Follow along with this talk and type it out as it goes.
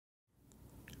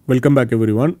Welcome back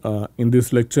everyone. In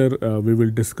this lecture we will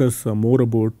discuss more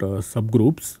about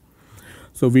subgroups.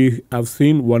 So we have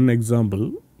seen one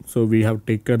example. So we have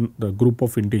taken the group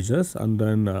of integers and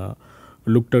then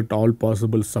looked at all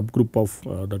possible subgroup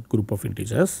of that group of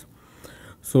integers.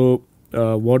 So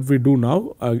what we do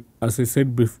now, as I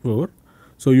said before,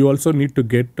 so you also need to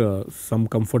get some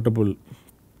comfortable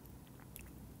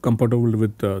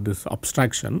with this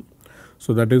abstraction.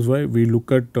 So that is why we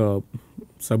look at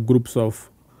subgroups of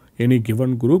any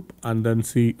given group and then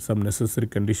see some necessary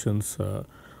conditions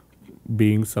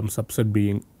being some subset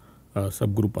being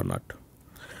subgroup or not.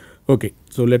 Okay,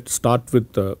 so let's start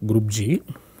with group G.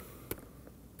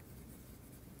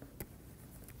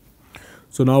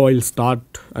 So now I will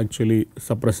start actually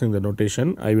suppressing the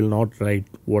notation. I will not write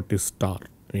what is star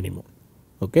anymore.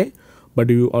 Okay,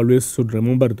 but you always should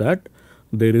remember that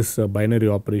there is a binary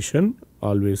operation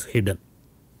always hidden.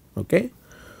 Okay,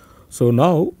 so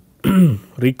now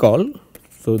recall.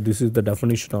 So this is the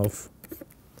definition of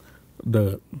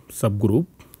the subgroup.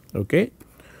 Okay,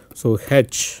 so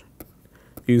H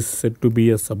is said to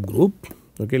be a subgroup.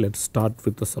 Okay, let's start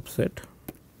with the subset.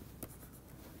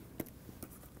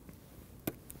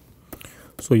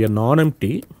 So a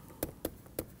non-empty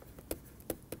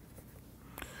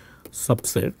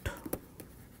subset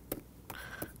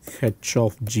H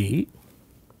of G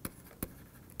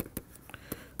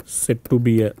said to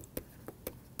be a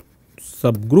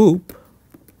subgroup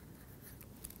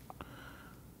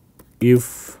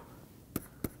if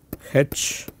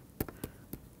H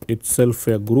itself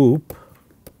a group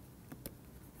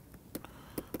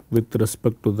with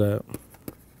respect to the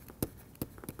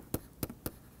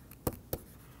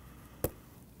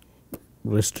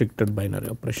restricted binary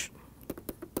operation.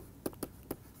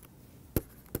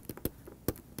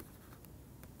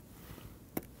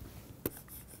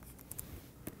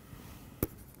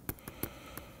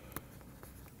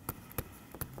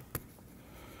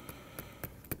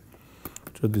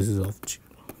 So this is of G.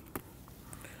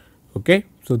 Okay,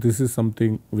 so this is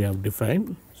something we have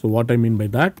defined. So what I mean by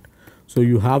that? So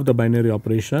you have the binary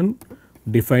operation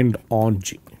defined on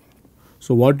G.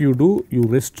 So what you do, you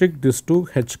restrict this to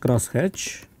H cross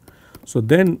H. So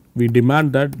then we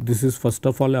demand that this is first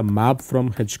of all a map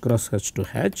from H cross H to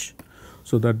H.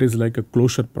 So that is like a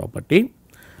closure property.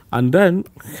 And then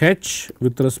H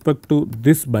with respect to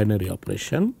this binary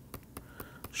operation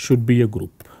should be a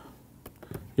group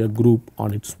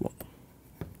on its own.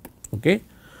 Okay.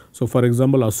 So for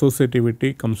example,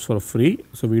 associativity comes for free.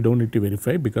 So we don't need to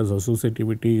verify because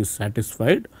associativity is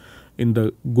satisfied in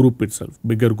the group itself,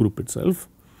 bigger group itself.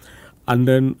 And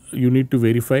then you need to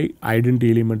verify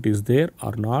identity element is there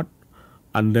or not,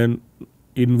 and then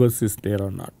inverse is there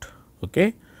or not.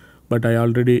 Okay. But I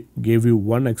already gave you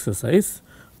one exercise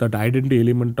that identity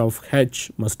element of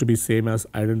H must be same as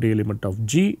identity element of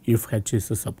G if H is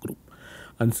a subgroup.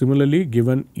 And similarly,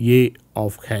 given A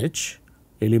of H,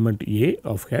 element A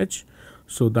of H,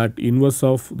 so that inverse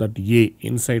of that A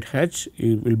inside H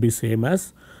will be same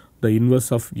as the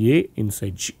inverse of A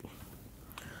inside G.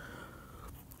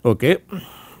 Okay.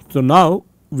 So now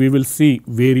we will see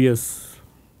various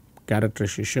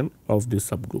characterization of these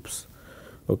subgroups.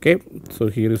 Okay. So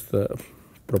here is the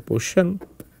proportion.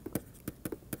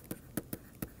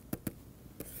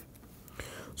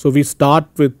 So we start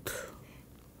with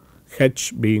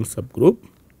H being subgroup.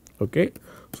 Okay.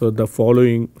 So the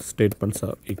following statements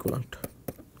are equivalent.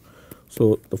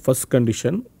 So the first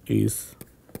condition is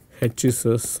H is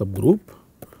a subgroup.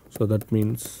 So that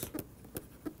means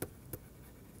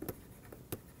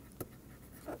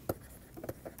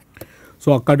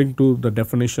so according to the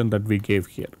definition that we gave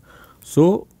here.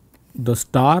 So the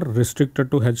star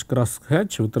restricted to H cross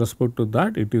H with respect to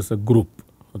that it is a group.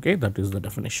 Okay, that is the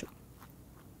definition.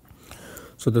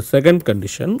 So the second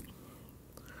condition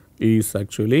is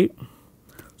actually,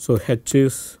 so H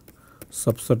is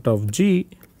subset of G,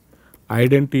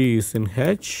 identity is in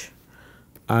H,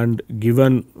 and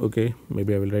given, okay,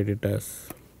 maybe I will write it as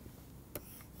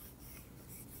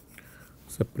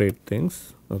separate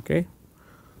things. Okay,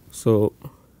 so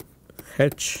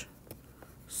H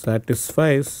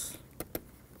satisfies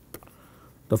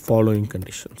the following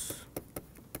conditions.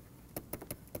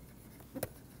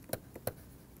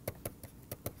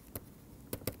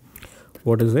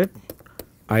 What is it?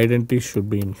 Identity should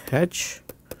be in H.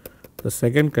 The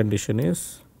second condition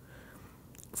is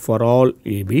for all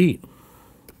AB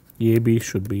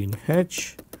should be in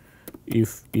H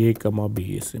if A comma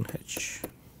B is in H.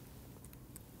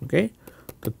 Okay.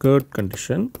 The third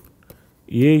condition,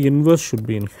 A inverse should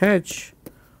be in H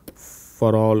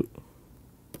for all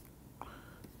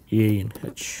A in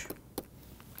H.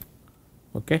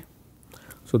 Okay.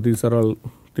 So these are all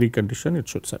 3 condition it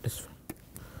should satisfy.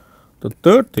 The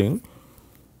third thing,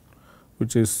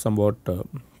 which is somewhat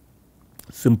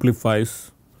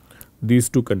simplifies these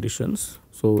 2 conditions.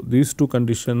 So, these 2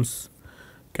 conditions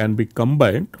can be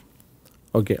combined,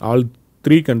 okay, all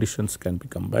 3 conditions can be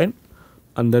combined,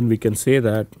 and then we can say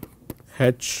that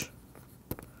H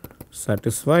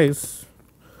satisfies.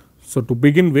 So, to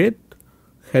begin with,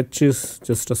 H is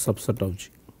just a subset of G.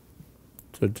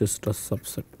 So, just a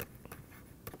subset,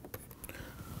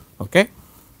 okay,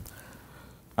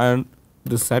 and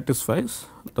this satisfies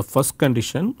the first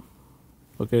condition.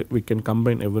 Okay, we can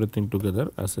combine everything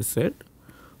together as I said.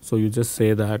 So, you just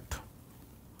say that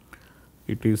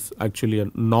it is actually a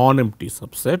non-empty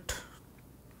subset.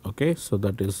 Okay, so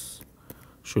that is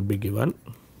should be given.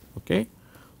 Okay,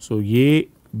 so A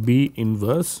B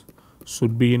inverse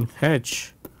should be in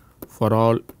H for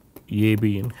all A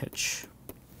B in H.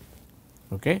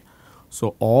 Okay,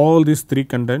 so all these three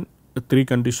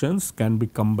conditions can be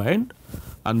combined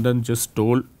and then just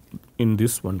told in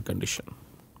this one condition.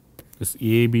 This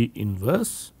A B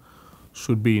inverse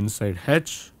should be inside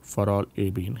H for all A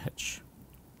B in H.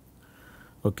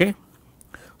 Okay.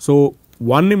 So,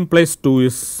 1 implies 2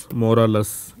 is more or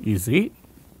less easy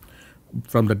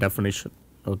from the definition,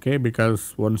 okay,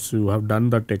 because once you have done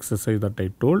that exercise that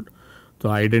I told, the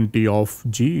identity of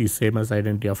G is same as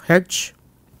identity of H.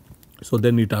 So,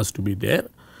 then it has to be there,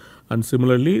 and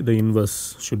similarly the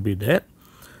inverse should be there.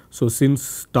 So, since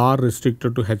star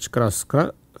restricted to H cross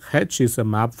H is a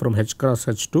map from H cross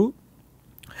H to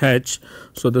H,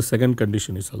 so the second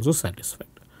condition is also satisfied.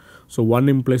 So, 1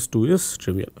 implies 2 is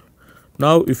trivial.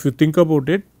 Now, if you think about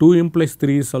it, 2 implies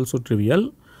 3 is also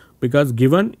trivial, because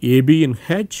given A B in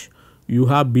H, you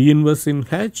have B inverse in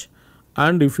H,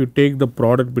 and if you take the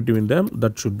product between them,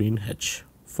 that should be in H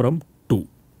from 2.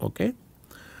 Okay.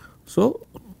 So,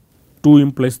 2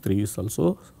 implies 3 is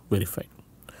also verified.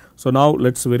 So, now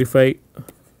let us verify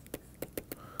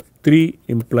 3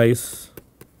 implies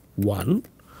 1.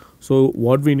 So,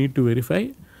 what we need to verify?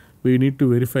 We need to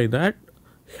verify that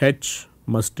H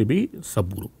must be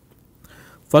subgroup.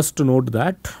 First, note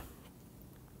that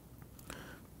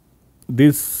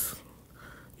this,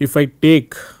 if I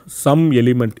take some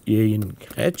element A in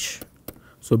H,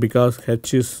 so because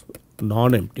H is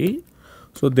non-empty,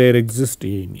 so there exists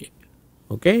A in A.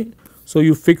 Okay. So,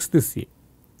 you fix this A.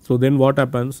 So, then what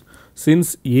happens?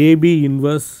 Since A B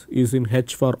inverse is in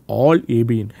H for all A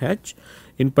B in H,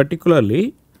 in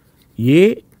particularly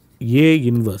A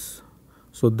inverse,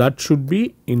 so that should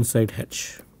be inside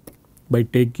H by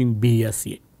taking B as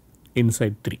A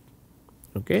inside 3.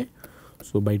 Okay.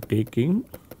 So, by taking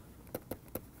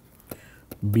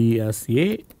B as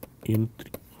A in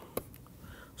 3.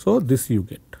 So, this you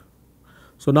get.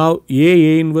 So, now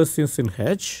A inverse is in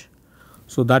H.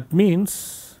 So, that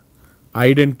means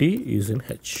identity is in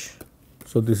H.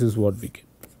 So, this is what we get.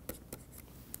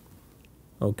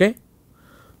 Okay.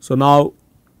 So, now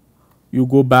you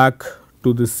go back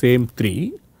to the same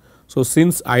 3. So,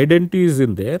 since identity is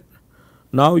in there,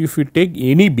 now if you take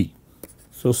any B,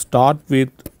 so start with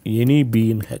any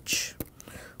B in H,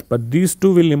 but these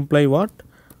two will imply what?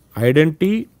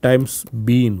 Identity times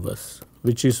B inverse,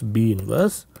 which is B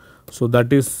inverse. So,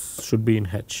 that is should be in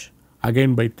H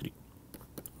again by 3.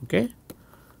 Okay,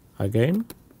 again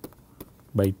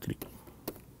by 3,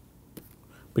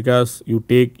 because you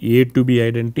take A to be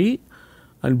identity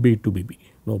and B to be B,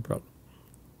 no problem.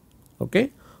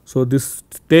 Okay. So, this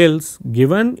tells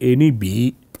given any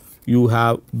B, you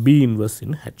have B inverse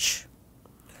in H.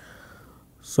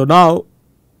 So, now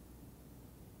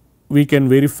we can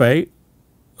verify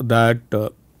that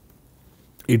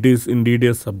it is indeed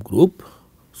a subgroup.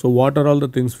 So, what are all the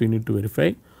things we need to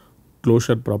verify?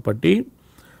 Closure property,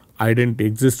 identity,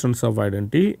 existence of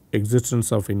identity,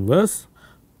 existence of inverse,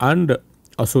 and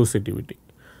associativity.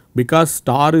 Because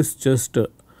star is just a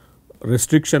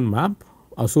restriction map,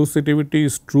 associativity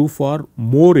is true for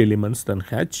more elements than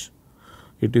H.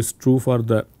 It is true for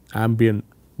the ambient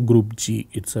group G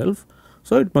itself.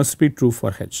 So, it must be true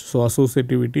for H. So,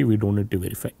 associativity we do not need to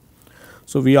verify.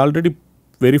 So, we already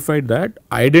verified that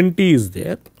identity is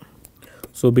there.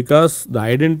 So, because the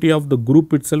identity of the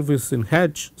group itself is in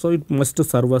H, so it must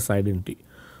serve as identity.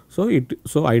 So,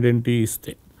 identity is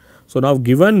there. So, now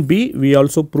given B, we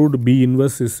also proved B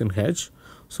inverse is in H.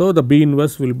 So, the B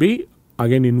inverse will be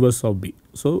again inverse of B.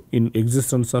 So, in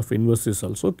existence of inverse is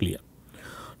also clear.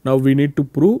 Now, we need to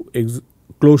prove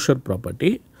closure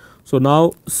property. So,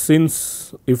 now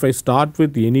since if I start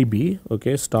with any B,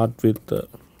 okay, start with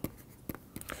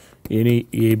any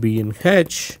A B in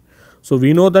H. So,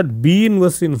 we know that B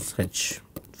inverse in H,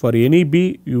 for any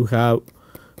B you have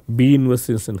B inverse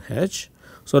is in H.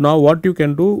 So, now what you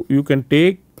can do, you can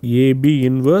take AB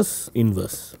inverse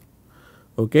inverse.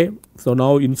 Okay. So,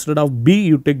 now instead of B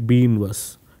you take B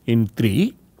inverse in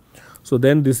 3. So,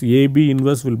 then this AB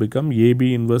inverse will become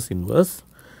AB inverse inverse,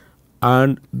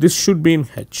 and this should be in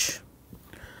H,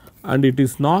 and it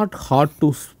is not hard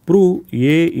to prove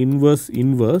A inverse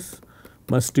inverse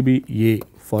must be A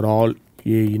for all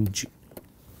A in G.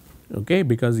 Okay,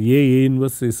 because A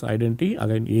inverse is identity,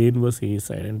 again A inverse A is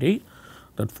identity,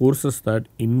 that forces that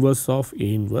inverse of A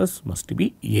inverse must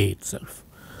be A itself.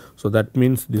 So, that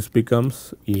means this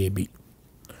becomes AB.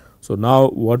 So, now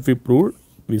what we proved,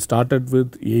 we started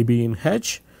with AB in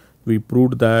H, we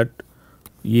proved that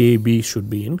AB should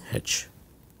be in H.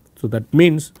 So, that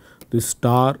means this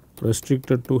star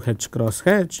restricted to H cross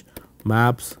H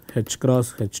maps H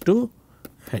cross H to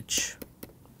H.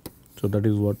 So, that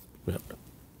is what we have done.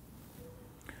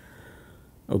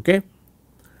 Okay.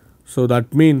 So,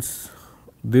 that means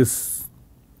this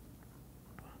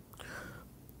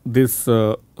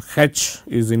H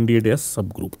is indeed a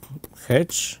subgroup.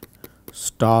 H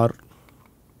star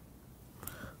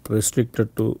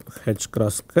restricted to H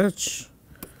cross H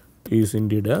is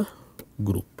indeed a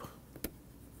group,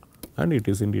 and it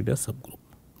is indeed a subgroup.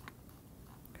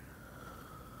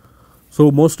 So,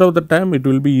 most of the time it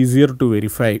will be easier to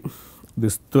verify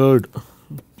this third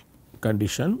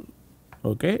condition,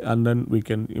 okay, and then we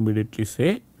can immediately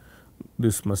say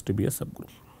this must be a subgroup.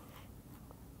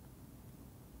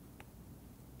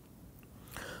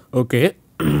 Okay.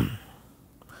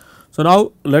 So,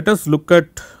 now let us look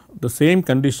at the same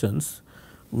conditions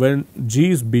when G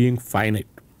is being finite.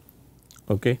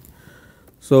 Okay.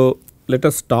 So, let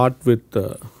us start with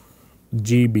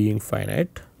G being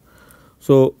finite.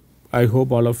 So, I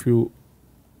hope all of you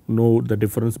know the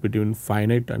difference between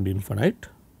finite and infinite.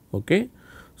 Okay.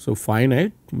 So,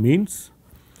 finite means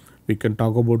we can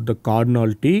talk about the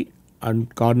cardinality,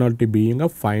 and cardinality being a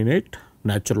finite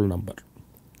natural number.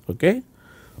 Okay.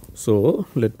 So,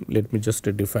 let me just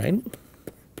define.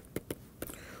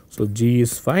 So, G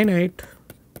is finite,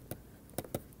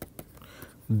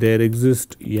 there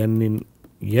exists n in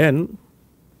n,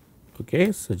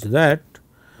 okay, such that,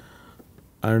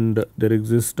 and there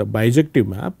exists a bijective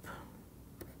map.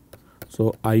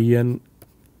 So, In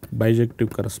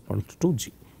bijective corresponds to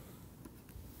G.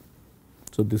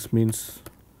 So, this means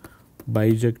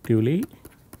bijectively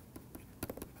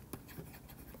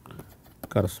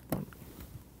correspond.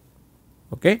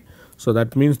 Okay. So,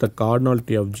 that means the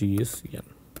cardinality of G is n.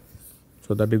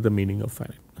 So, that is the meaning of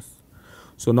finiteness.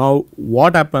 So, now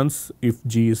what happens if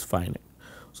G is finite?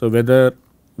 So, whether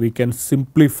we can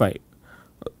simplify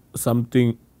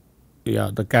something,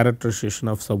 yeah, the characterization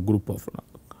of subgroup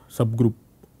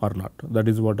or not, that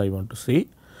is what I want to say.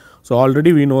 So,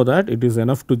 already we know that it is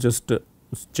enough to just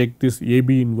check this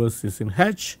AB inverse is in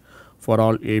H for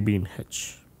all AB in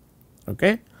H.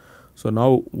 Okay. So,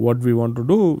 now what we want to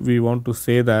do, we want to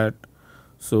say that,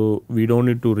 so we do not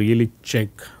need to really check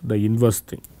the inverse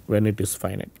thing when it is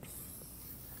finite.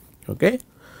 Okay.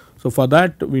 So, for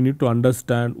that we need to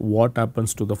understand what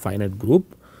happens to the finite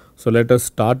group. So, let us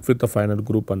start with the finite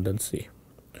group and then see.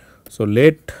 So,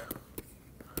 let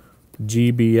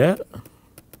G be a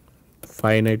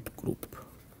finite group.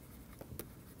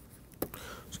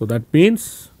 So, that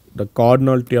means the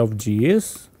cardinality of G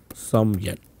is some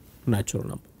n natural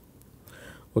number.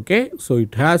 Okay. So,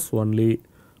 it has only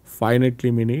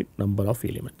finitely many number of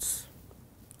elements.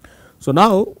 So,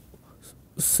 now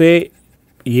say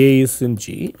A is in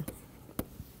G.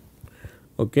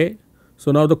 Okay.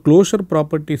 So, now the closure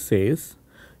property says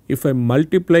if I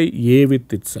multiply A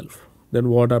with itself, then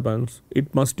what happens?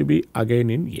 It must be again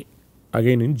in A,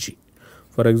 again in G.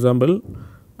 For example,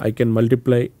 I can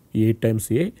multiply A times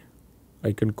A,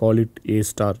 I can call it A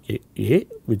star A,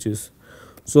 which is,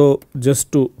 so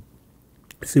just to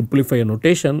simplify a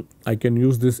notation, I can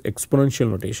use this exponential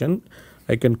notation,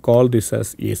 I can call this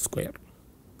as A square.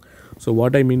 So,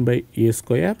 what I mean by A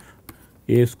square?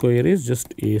 A square is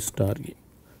just A star A.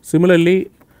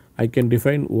 Similarly, I can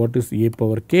define what is A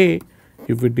power k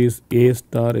if it is A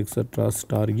star etc.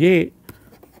 star A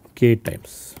k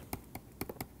times.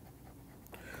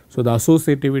 So, the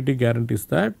associativity guarantees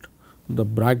that the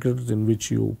brackets in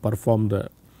which you perform the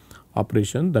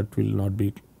operation that will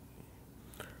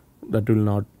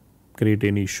not create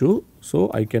any issue. So,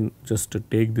 I can just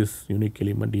take this unique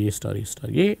element A star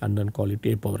A and then call it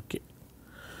A power k.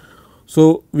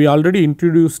 So, we already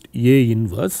introduced A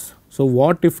inverse. So,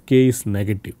 what if k is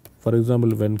negative? For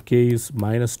example, when k is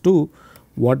minus 2,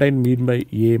 what I mean by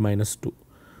A minus 2?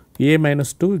 A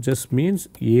minus 2 just means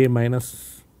A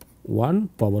minus 1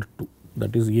 power 2,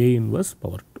 that is A inverse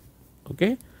power 2.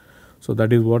 Okay. So,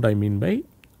 that is what I mean by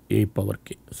a power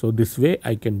k. So, this way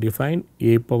I can define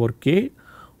a power k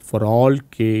for all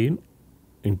k in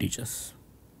integers.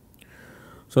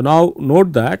 So, now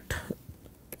note that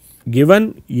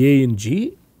given a in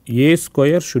G, a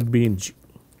square should be in G.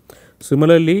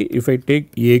 Similarly, if I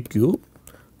take a cube,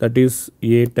 that is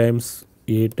a times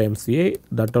a times a,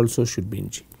 that also should be in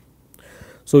G.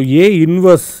 So, a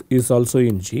inverse is also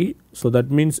in G. So,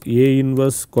 that means a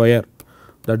inverse square,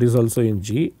 that is also in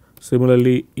G.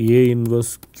 Similarly, a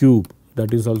inverse cube,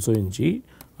 that is also in G,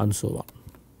 and so on.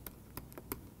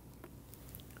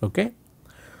 Okay.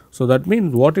 So, that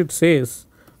means what it says,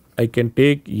 I can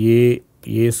take a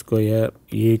square,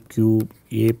 a cube,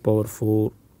 a power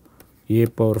 4, a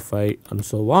power 5 and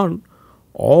so on.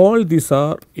 All these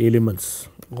are elements,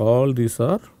 all these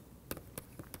are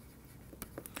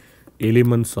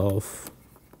elements of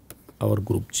our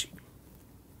group G.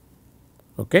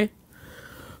 Okay.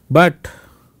 But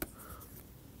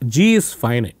G is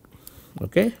finite.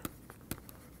 Okay.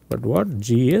 But what?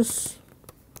 G is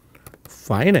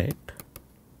finite.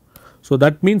 So,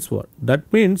 that means what?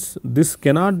 That means this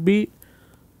cannot be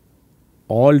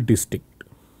all distinct.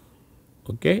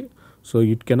 Okay. So,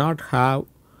 it cannot have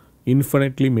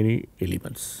infinitely many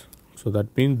elements. So,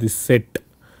 that means this set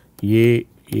a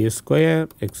square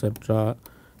etc.,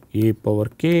 a power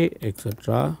k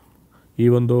etc.,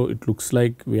 even though it looks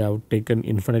like we have taken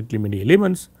infinitely many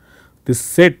elements, this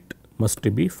set must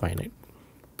be finite.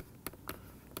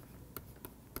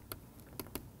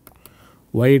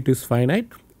 Why it is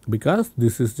finite? Because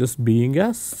this is just being a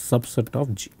subset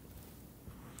of G.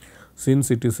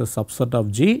 Since it is a subset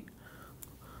of G,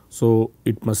 so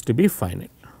it must be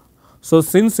finite. So,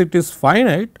 since it is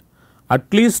finite,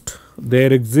 at least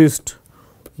there exists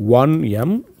one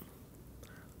m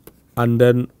and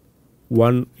then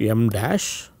one m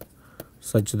dash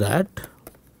such that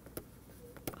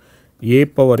a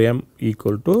power m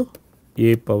equal to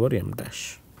a power m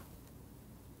dash.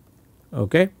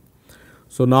 Okay.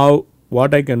 So, now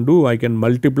what I can do? I can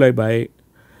multiply by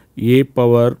a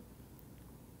power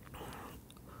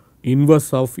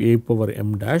inverse of a power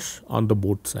m dash on the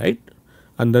both side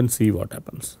and then see what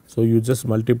happens. So, you just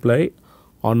multiply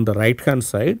on the right hand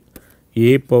side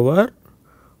a power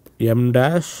m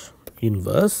dash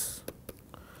inverse.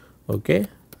 Okay.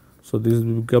 So, this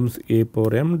becomes a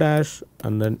power m dash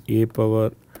and then a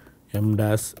power m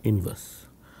dash inverse.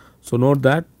 So, note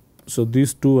that. So,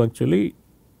 these two actually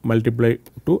multiply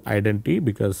to identity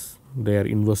because they are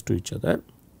inverse to each other,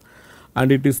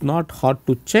 and it is not hard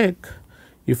to check.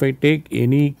 If I take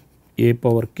any a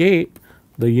power k,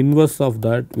 the inverse of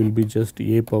that will be just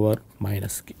a power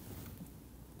minus k.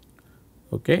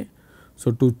 Okay.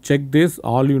 So, to check this,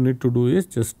 all you need to do is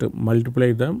just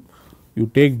multiply them. You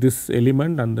take this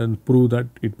element and then prove that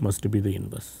it must be the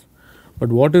inverse. But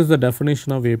what is the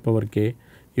definition of a power k?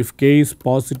 If k is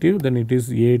positive, then it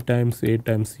is a times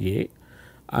a,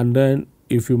 and then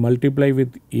if you multiply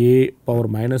with a power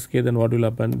minus k, then what will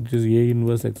happen? It is a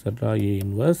inverse etc., a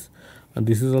inverse, and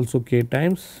this is also k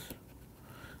times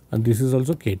and this is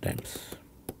also k times.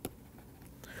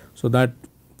 So, that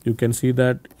you can see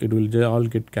that it will all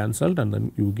get cancelled and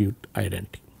then you give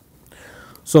identity.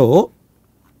 So,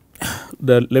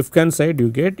 the left hand side you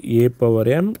get a power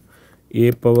m,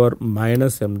 a power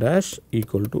minus m dash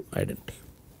equal to identity.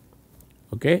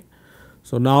 Okay.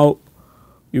 So, now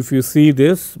if you see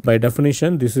this, by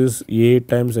definition this is a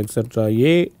times etc.,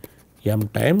 a m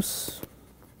times,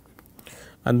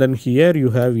 and then here you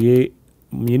have a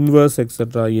inverse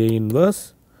etc., a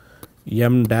inverse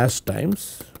m dash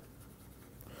times.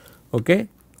 Okay.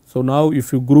 So, now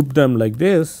if you group them like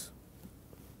this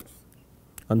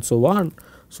and so on,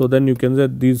 so then you can say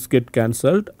these get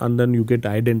cancelled and then you get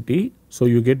identity. So,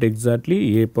 you get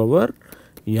exactly a power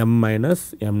m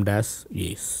minus m dash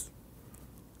a's.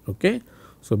 Okay.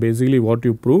 So, basically what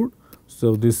you proved,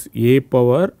 so this a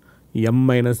power m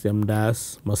minus m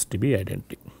dash must be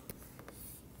identity.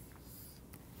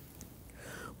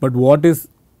 But what is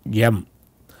m?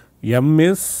 M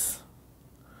is,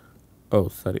 oh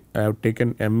sorry, I have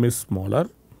taken m is smaller.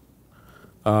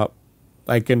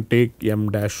 I can take m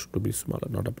dash to be smaller,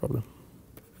 not a problem.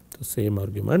 The same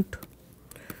argument.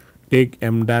 Take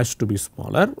m dash to be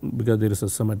smaller because there is a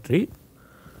symmetry.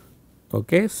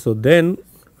 Okay. So, then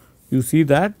you see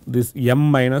that this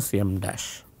m minus m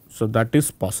dash. So, that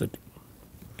is positive.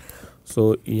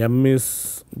 So, m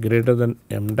is greater than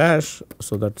m dash.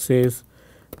 So, that says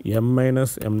m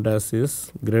minus m dash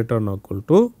is greater than or equal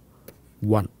to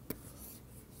 1.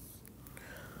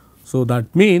 So,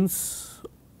 that means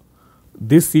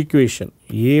this equation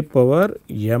a power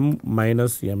m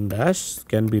minus m dash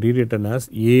can be rewritten as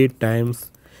a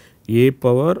times a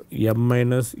power m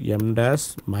minus m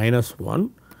dash minus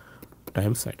 1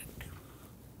 times identity.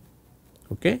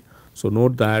 Okay. So,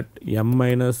 note that m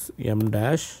minus m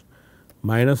dash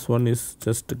minus 1 is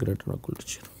just greater than or equal to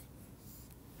 0.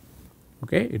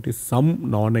 Okay. It is some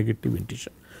non-negative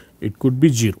integer. It could be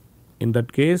 0. In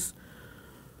that case,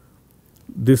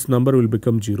 this number will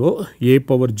become 0. A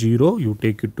power 0, you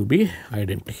take it to be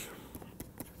identity.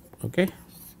 Okay.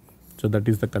 So, that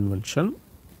is the convention.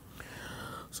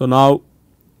 So, now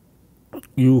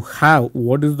you have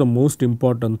what is the most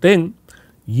important thing,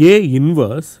 A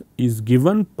inverse is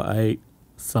given by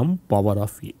some power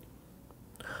of A,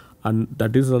 and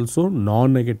that is also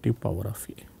non-negative power of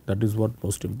A. That is what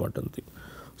most important thing.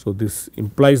 So, this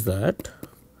implies that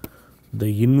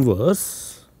the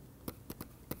inverse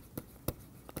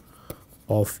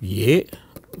of A,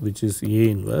 which is A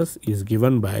inverse, is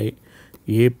given by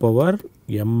A power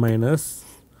m minus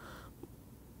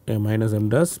m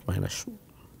dash minus 2.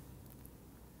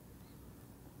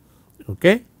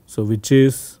 Okay. So, which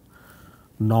is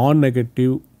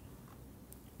non-negative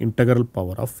integral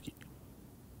power of A.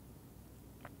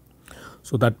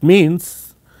 So, that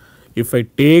means if I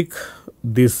take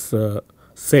this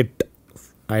set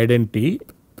identity,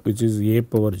 which is A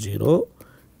power 0,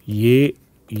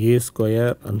 A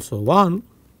square and so on.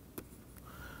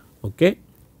 Okay.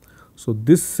 So,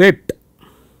 this set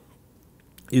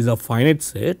is a finite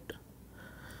set,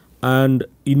 and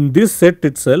in this set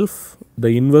itself the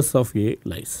inverse of A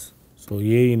lies. So,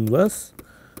 A inverse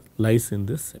lies in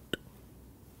this set.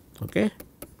 Okay.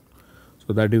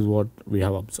 So, that is what we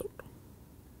have observed.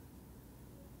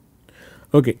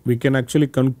 Okay, we can actually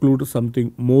conclude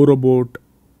something more about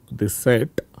this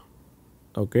set.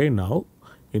 Okay, now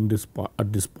in this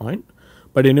at this point,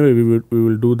 but anyway we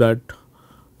will do that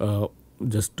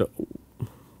just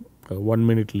 1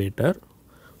 minute later.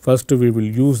 First we will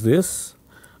use this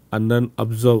and then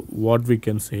observe what we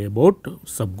can say about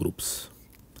subgroups.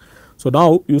 So,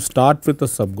 now you start with a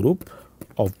subgroup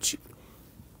of G.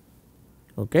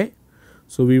 Okay.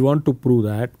 So, we want to prove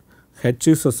that H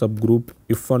is a subgroup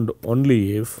if and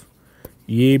only if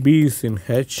AB is in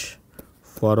H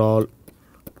for all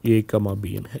A comma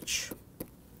B in H,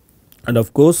 and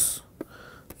of course,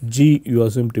 G you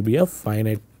assume to be a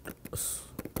finite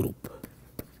group.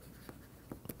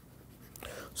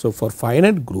 So, for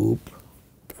finite group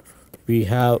we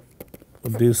have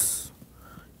this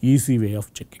easy way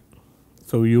of checking.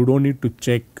 So, you do not need to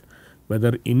check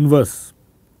whether inverse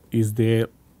is there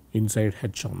inside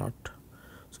H or not.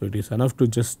 So, it is enough to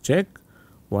just check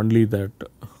only that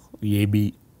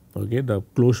AB, okay, the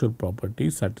closure property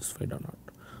is satisfied or not.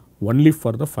 Only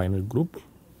for the finite group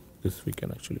this we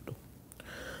can actually do.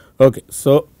 Okay.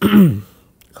 So,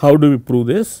 how do we prove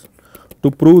this?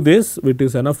 To prove this, it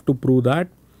is enough to prove that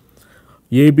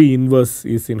AB inverse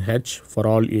is in H for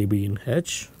all AB in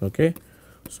H. Okay.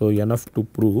 So, enough to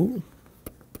prove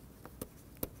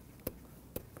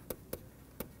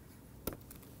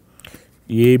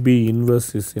AB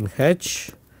inverse is in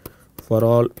H for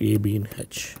all AB in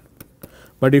H.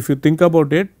 But if you think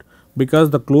about it, because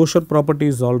the closure property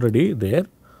is already there,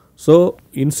 so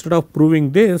instead of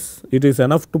proving this, it is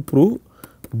enough to prove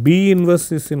B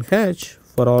inverse is in H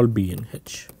for all B in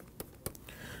H.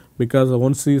 Because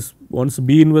once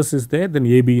B inverse is there, then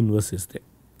AB inverse is there.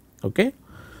 Okay.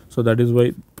 So, that is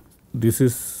why this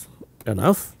is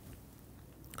enough.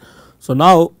 So,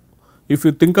 now if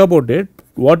you think about it,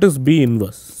 what is B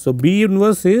inverse? So, B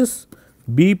inverse is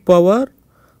B power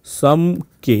some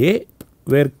k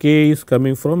where k is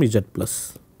coming from Z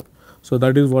plus. So,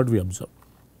 that is what we observe,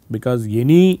 because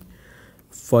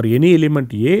for any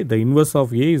element A, the inverse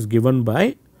of A is given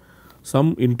by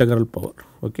some integral power.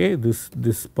 Okay.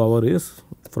 This power is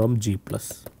from G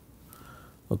plus.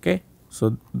 Okay.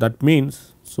 So, that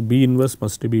means, so B inverse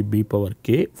must be B power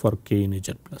k for k in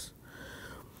Z plus.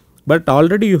 But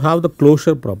already you have the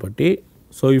closure property.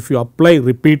 So, if you apply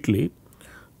repeatedly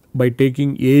by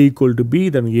taking A equal to B,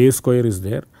 then A square is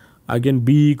there, again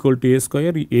B equal to A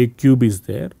square, A cube is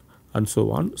there, and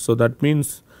so on. So, that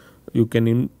means you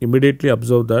can immediately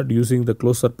observe that using the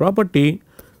closure property,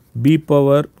 B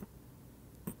power,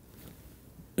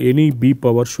 any B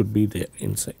power should be there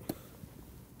inside.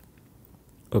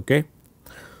 Okay.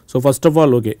 So, first of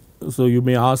all, okay, so you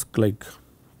may ask like,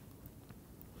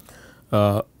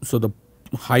 so the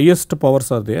highest powers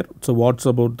are there, so what's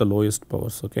about the lowest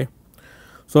powers? Okay.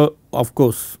 So, of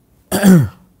course,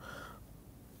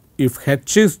 if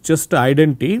H is just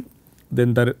identity,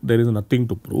 then there is nothing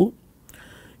to prove.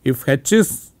 If H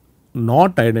is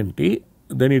not identity,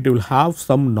 then it will have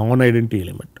some non-identity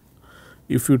element.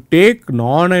 If you take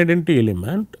non-identity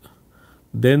element,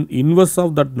 then inverse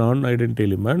of that non-identity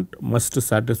element must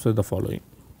satisfy the following.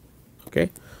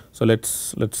 Okay. So,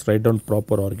 let's write down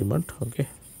proper argument, okay,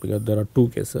 because there are two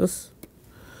cases.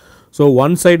 So,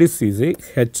 one side is easy,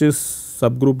 H is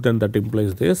subgroup, then that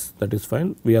implies this, that is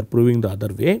fine. We are proving the other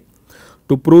way.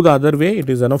 To prove the other way, it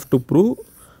is enough to prove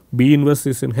B inverse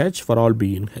is in H for all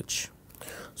B in H.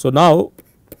 So, now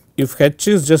if H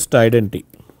is just identity,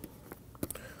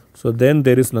 so then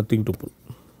there is nothing to prove.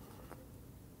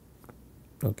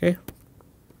 Okay.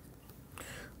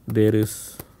 There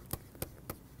is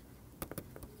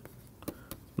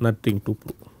nothing to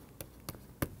prove.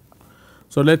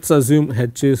 So, let us assume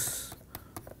H is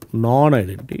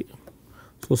non-identity.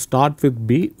 So, start with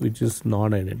B, which is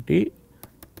non-identity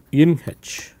in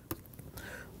H.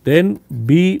 Then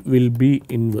B will be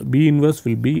B inverse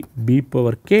will be B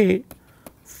power k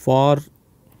for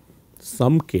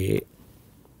some k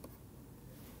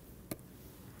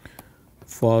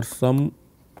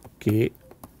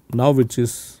now which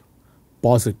is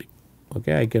positive.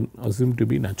 Okay, I can assume to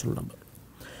be natural number.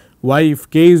 Why? If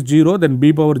k is 0, then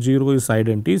B power 0 is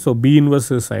identity. So, B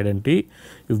inverse is identity.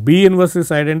 If B inverse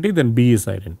is identity, then B is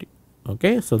identity.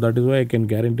 Okay. So, that is why I can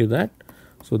guarantee that.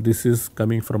 So, this is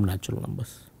coming from natural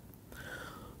numbers.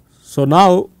 So,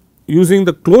 now using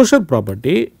the closure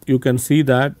property, you can see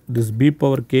that this B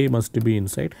power k must be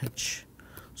inside H.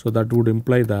 So, that would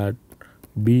imply that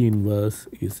B inverse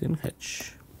is in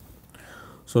H.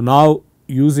 So, now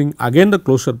using again the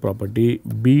closure property,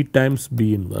 B times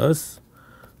B inverse,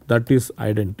 that is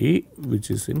identity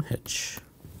which is in H.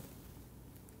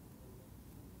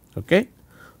 Okay.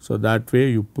 So, that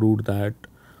way you proved that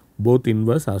both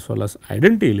inverse as well as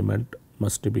identity element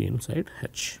must be inside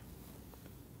H.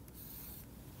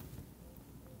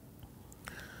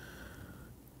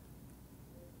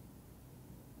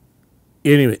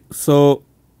 Anyway, so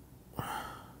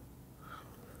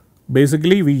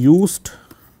basically we used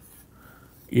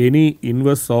any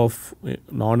inverse of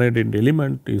non-identity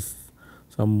element is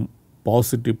some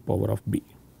positive power of B.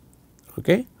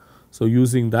 Okay. So,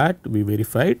 using that we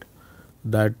verified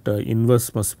that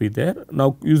inverse must be there.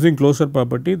 Now, using closure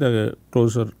property, the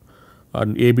closure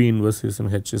on AB inverse is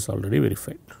in H is already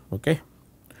verified. Okay.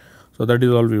 So, that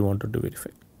is all we wanted to verify.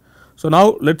 So,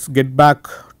 now let us get back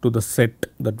to the set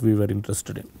that we were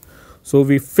interested in. So,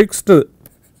 we fixed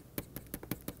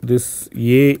this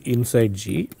A inside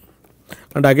G,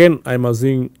 and again I am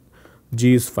assuming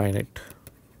G is finite.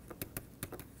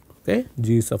 Okay.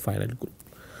 G is a finite group.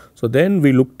 So, then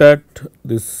we looked at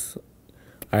this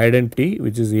identity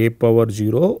which is A power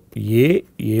 0,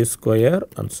 A square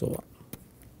and so on.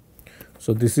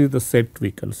 So, this is the set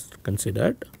we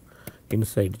considered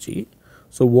inside G.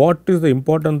 So, what is the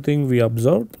important thing we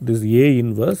observed? This A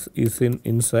inverse is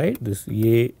inside this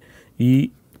A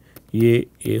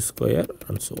square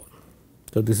and so on.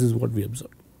 So, this is what we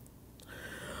observed.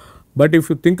 But if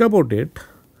you think about it,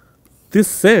 this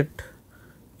set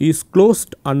is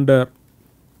closed under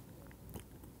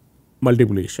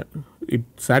multiplication. It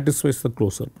satisfies the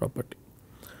closure property.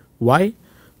 Why?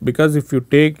 Because if you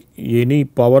take any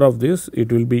power of this,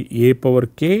 it will be A power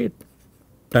k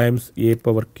times A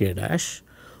power k dash.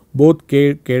 Both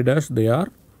k dash, they are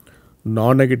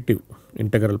non-negative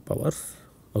integral powers.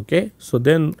 Okay. So,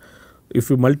 then if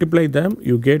you multiply them,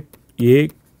 you get A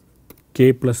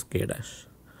k plus k dash.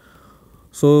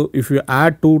 So, if you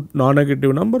add two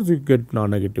non-negative numbers, you get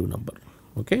non-negative number.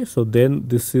 Okay. So, then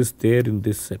this is there in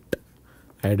this set,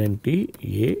 identity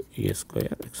A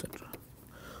square, etc.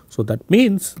 So, that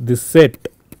means this set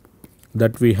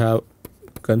that we have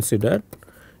considered,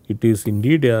 it is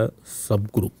indeed a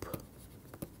subgroup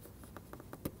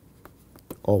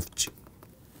of G.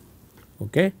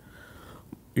 Okay.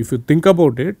 If you think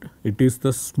about it, it is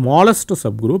the smallest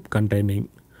subgroup containing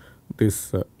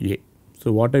this A.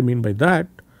 So, what I mean by that?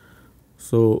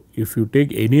 So, if you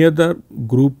take any other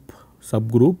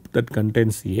subgroup that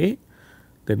contains A,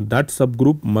 then that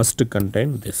subgroup must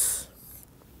contain this.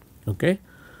 Okay.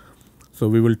 So,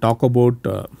 we will talk about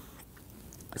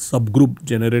subgroup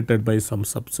generated by some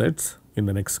subsets in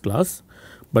the next class,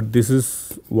 but this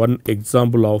is one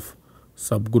example of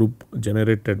subgroup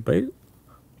generated by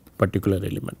particular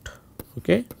element.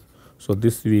 Okay. So,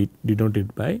 this we denote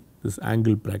it by this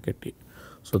angle bracket A.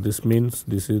 So, this means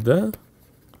this is the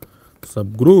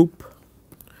subgroup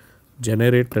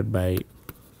generated by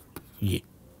A.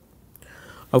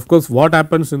 Of course, what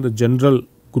happens in the general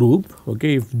group,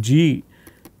 okay, if G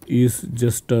is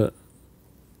just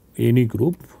any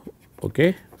group,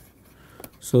 okay.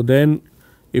 So, then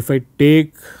if I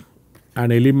take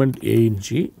an element A in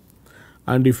G,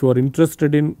 and if you are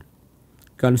interested in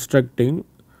constructing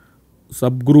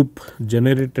subgroup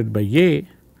generated by A,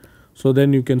 So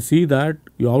then you can see that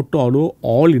you have to allow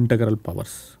all integral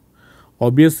powers.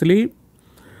 Obviously,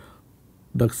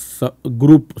 the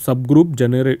subgroup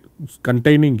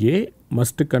containing A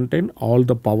must contain all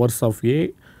the powers of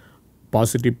A,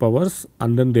 positive powers,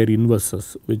 and then their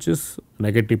inverses, which is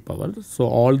negative powers. So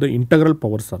all the integral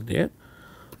powers are there.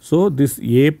 So this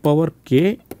A power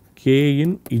k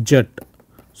in z.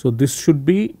 So this should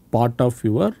be part of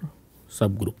your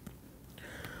subgroup.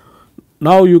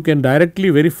 Now you can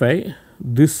directly verify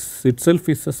this itself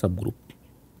is a subgroup.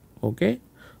 Okay,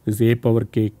 this A power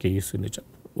k is in z.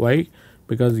 Why?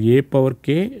 Because A power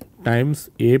k times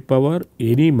A power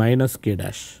any minus k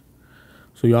dash.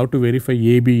 So you have to verify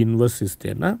AB inverse is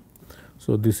there. Na?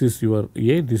 So this is your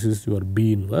A, this is your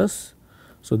B inverse.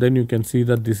 So then you can see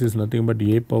that this is nothing but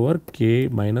A power k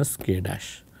minus k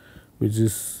dash, which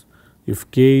is, if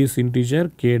k is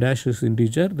integer, k dash is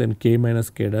integer, then k minus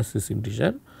k dash is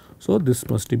integer. So this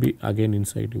must be again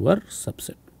inside your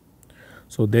subset.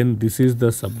 So then this is the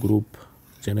subgroup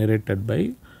generated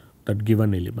by that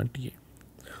given element A.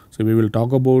 So we will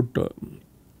talk about a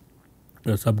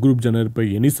subgroup generated by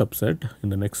any subset in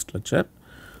the next lecture.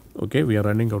 Okay, we are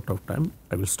running out of time.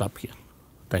 I will stop here.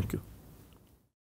 Thank you.